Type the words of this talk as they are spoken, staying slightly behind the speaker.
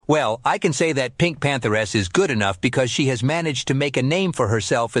Well, I can say that Pink Pantheress is good enough because she has managed to make a name for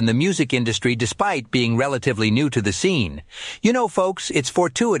herself in the music industry despite being relatively new to the scene. You know, folks, it's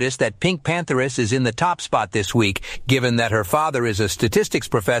fortuitous that Pink Pantheress is in the top spot this week, given that her father is a statistics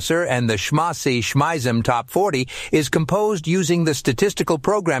professor and the Schmossy Schmeism Top 40 is composed using the statistical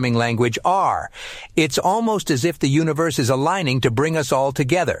programming language R. It's almost as if the universe is aligning to bring us all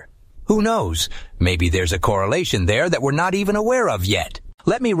together. Who knows? Maybe there's a correlation there that we're not even aware of yet.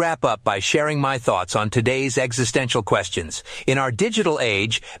 Let me wrap up by sharing my thoughts on today's existential questions. In our digital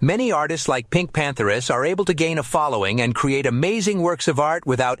age, many artists like Pink Pantheress are able to gain a following and create amazing works of art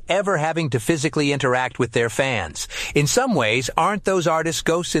without ever having to physically interact with their fans. In some ways, aren't those artists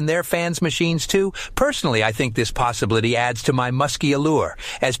ghosts in their fans' machines too? Personally, I think this possibility adds to my musky allure.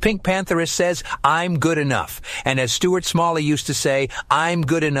 As Pink Pantheress says, I'm good enough. And as Stuart Smalley used to say, I'm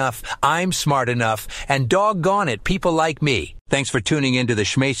good enough, I'm smart enough, and doggone it, people like me. Thanks for tuning into the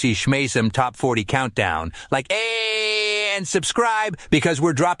Schmacy Schmaism Top 40 Countdown. And subscribe because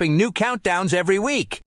we're dropping new countdowns every week.